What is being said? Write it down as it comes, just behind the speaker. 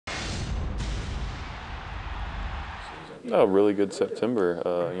No, really good September.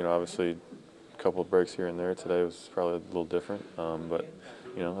 Obviously a couple of breaks here and there. Today was probably a little different, but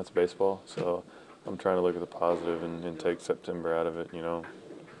that's baseball. So I'm trying to look at the positive and take September out of it.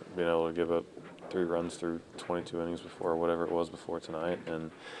 Being able to give up 3 runs through 22 innings before whatever it was before tonight,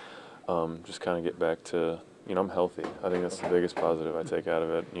 and just kind of get back to I'm healthy. I think that's the biggest positive I take out of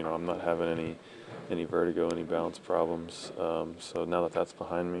it. I'm not having any vertigo, any balance problems. So now that that's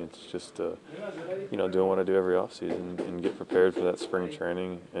behind me, it's just doing what I do every offseason and get prepared for that spring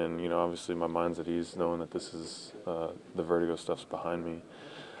training. And obviously my mind's at ease knowing that this is the vertigo stuff's behind me.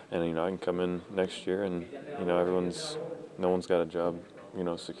 And I can come in next year and no one's got a job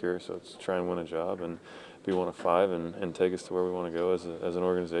secure. So it's try and win a job and be one of five and take us to where we want to go as an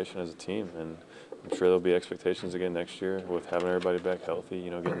organization, as a team. And I'm sure there'll be expectations again next year with having everybody back healthy,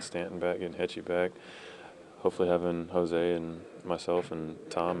 getting Stanton back, getting Hetchy back, hopefully having Jose and myself and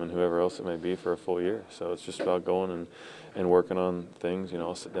Tom and whoever else it may be for a full year. So it's just about going and working on things.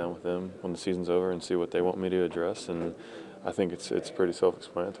 I'll sit down with them when the season's over and see what they want me to address. And I think it's pretty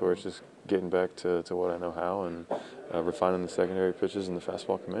self-explanatory. It's just getting back to what I know how and refining the secondary pitches and the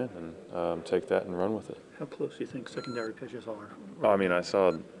fastball command and take that and run with it. How close do you think secondary pitches are? I mean, I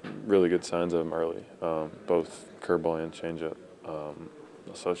saw really good signs of them early, both curveball and changeup.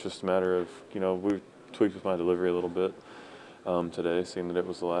 So it's just a matter of, we tweaked with my delivery a little bit today, seeing that it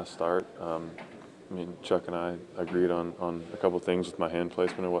was the last start. Chuck and I agreed on a couple of things with my hand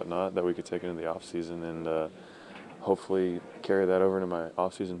placement and whatnot that we could take into the off season and hopefully carry that over into my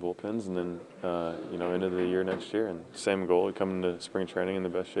off-season bullpens and then, into the year next year. And same goal, come into spring training in the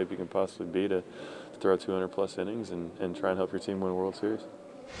best shape you can possibly be to throw 200-plus innings and try and help your team win a World Series.